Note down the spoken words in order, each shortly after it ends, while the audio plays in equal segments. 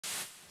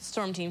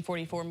Storm Team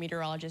 44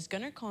 meteorologist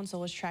Gunnar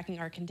Console was tracking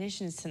our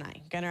conditions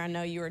tonight. Gunnar, I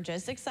know you were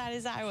just excited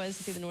as I was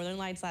to see the northern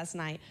lights last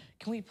night.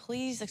 Can we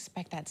please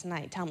expect that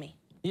tonight? Tell me.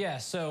 Yeah,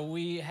 so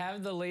we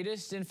have the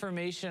latest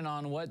information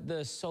on what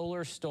the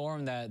solar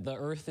storm that the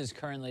Earth is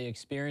currently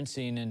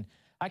experiencing, and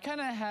I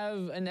kind of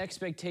have an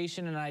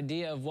expectation, an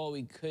idea of what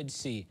we could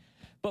see.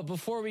 But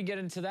before we get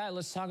into that,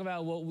 let's talk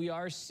about what we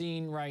are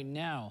seeing right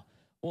now.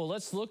 Well,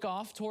 let's look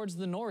off towards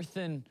the north,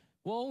 and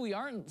well, we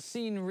aren't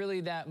seeing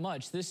really that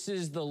much. This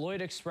is the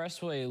Lloyd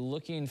Expressway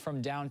looking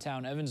from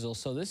downtown Evansville.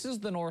 So this is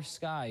the north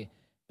sky.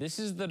 This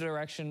is the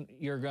direction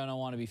you're going to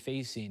want to be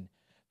facing.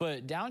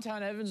 But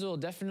downtown Evansville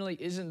definitely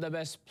isn't the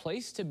best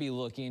place to be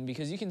looking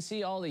because you can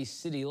see all these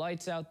city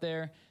lights out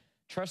there.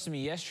 Trust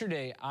me,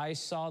 yesterday I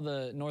saw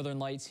the northern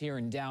lights here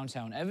in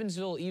downtown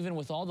Evansville, even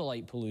with all the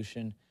light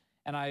pollution.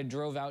 And I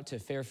drove out to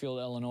Fairfield,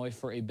 Illinois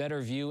for a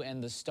better view,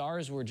 and the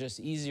stars were just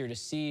easier to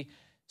see.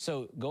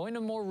 So going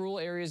to more rural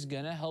areas is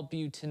going to help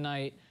you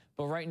tonight.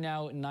 But right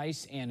now,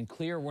 nice and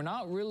clear. We're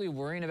not really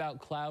worrying about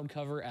cloud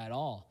cover at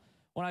all.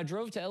 When I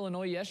drove to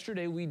Illinois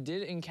yesterday, we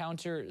did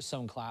encounter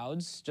some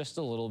clouds, just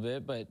a little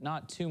bit, but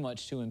not too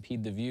much to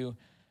impede the view.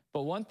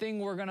 But one thing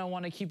we're going to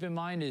want to keep in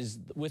mind is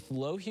with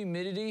low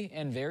humidity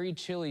and very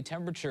chilly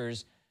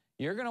temperatures,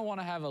 you're going to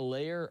want to have a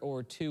layer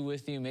or two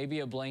with you,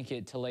 maybe a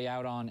blanket to lay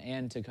out on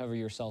and to cover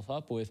yourself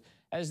up with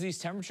as these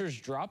temperatures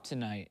drop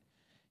tonight.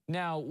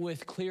 Now,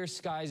 with clear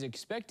skies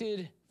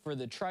expected for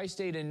the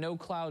tri-state and no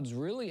clouds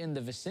really in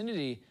the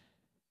vicinity,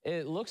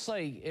 it looks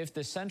like if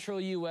the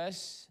central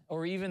U.S.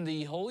 or even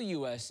the whole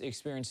U.S.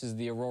 experiences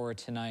the aurora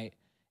tonight,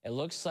 it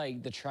looks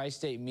like the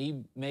tri-state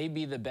may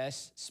be the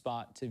best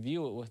spot to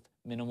view it with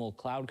minimal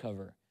cloud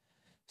cover.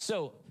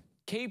 So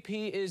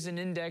KP is an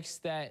index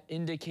that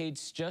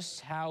indicates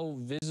just how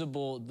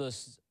visible the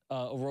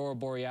aurora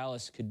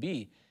borealis could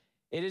be.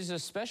 It is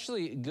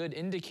especially a good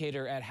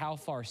indicator at how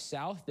far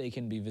south they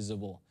can be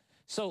visible.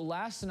 So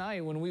last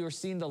night when we were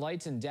seeing the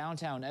lights in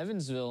downtown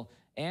Evansville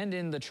and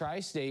in the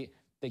tri-state,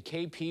 the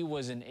KP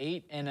was an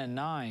 8 and a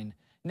 9.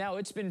 Now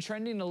it's been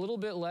trending a little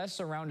bit less,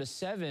 around a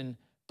 7,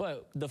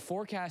 but the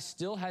forecast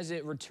still has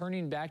it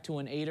returning back to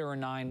an 8 or a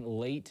 9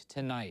 late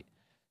tonight.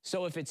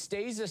 So if it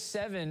stays a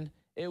 7,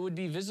 it would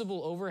be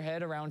visible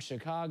overhead around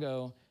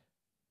Chicago,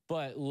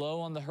 but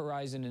low on the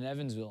horizon in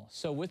Evansville.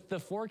 So with the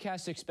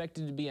forecast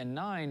expected to be a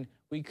 9,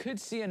 we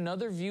could see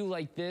another view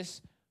like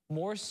this,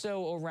 more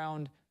so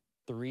around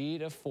 3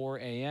 to 4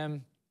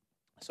 a.m.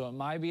 So it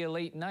might be a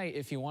late night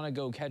if you want to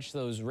go catch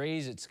those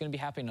rays. It's going to be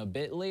happening a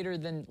bit later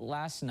than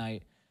last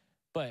night,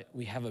 but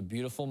we have a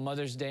beautiful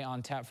Mother's Day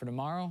on tap for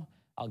tomorrow.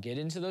 I'll get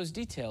into those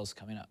details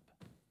coming up.